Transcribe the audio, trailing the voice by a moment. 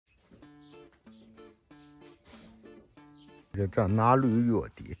这拿驴药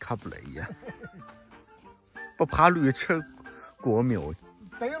的看不来呀，不怕驴吃过敏。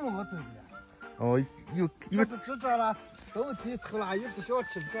对了，我对的。哦，有吃这了，冬天偷了一只小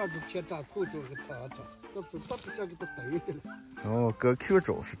吃，这就偏这头就是个尝尝，这不想给它逮的了。哦，搁口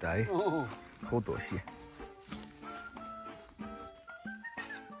罩是的，哦，好多些。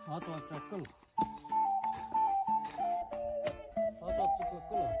拿到这个了，拿到这个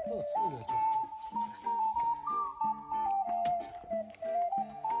够了，够粗了就。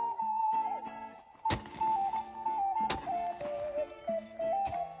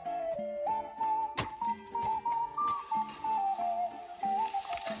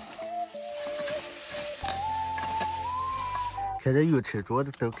现在有车桌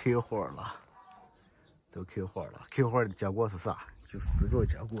的都开花了，开花的结果是啥？就是这种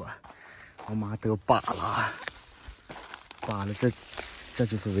结果，我妈都扒了，这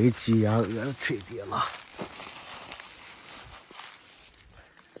就是为鸡鸭鹅吃的了。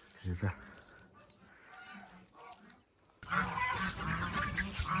看这。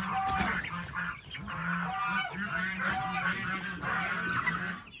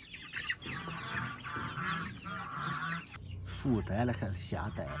孵蛋了还是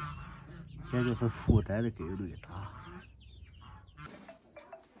下蛋了？现在是孵蛋的概率大。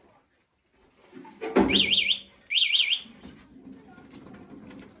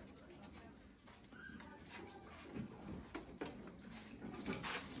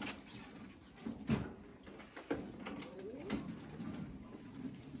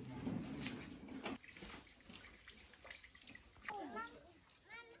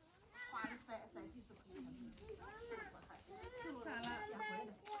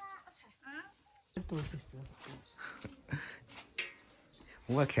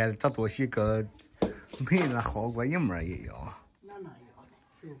我看这东西跟没那好过一模一样。那样的，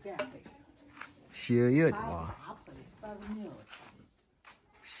就干呗。新颖的嘛。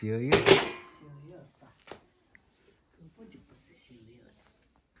新颖。根本就不是新颖的。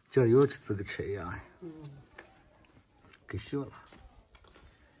这又是这个车呀。给小了。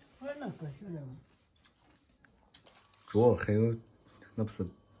我那不小了。主要还有，那不是，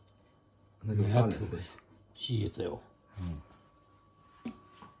那就啥来着？鸡子哟。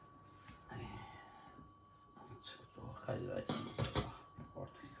这个主要还有点鸡子吧，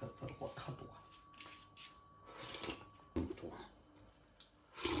我看多。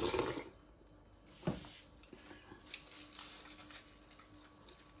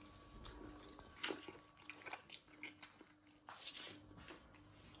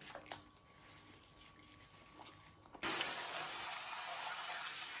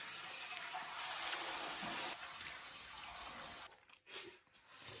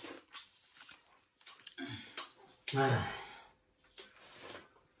哎，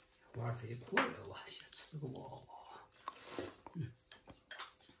玩贼苦了吧？先吃个娃娃。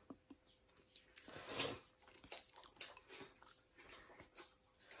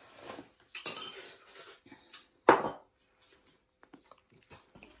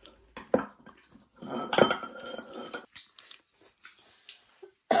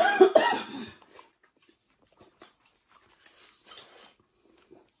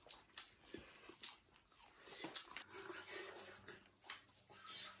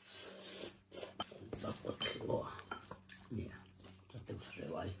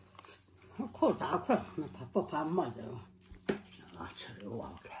好大块，那怕不怕没的？啊，吃的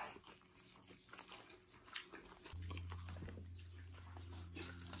忘开。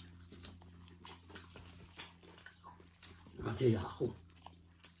啊，这牙厚。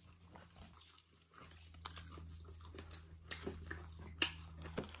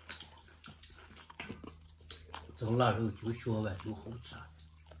这个腊肉就学完就好吃，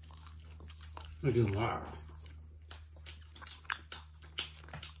那就2。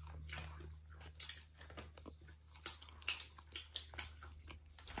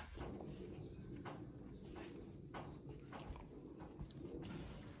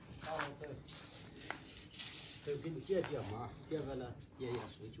都给你解解码，解完了爷爷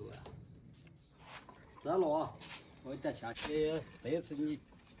睡觉了。咱老，我带下去，这次你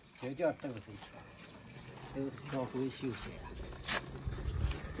天天都是吃，都是小回休息。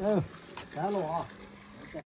咱老。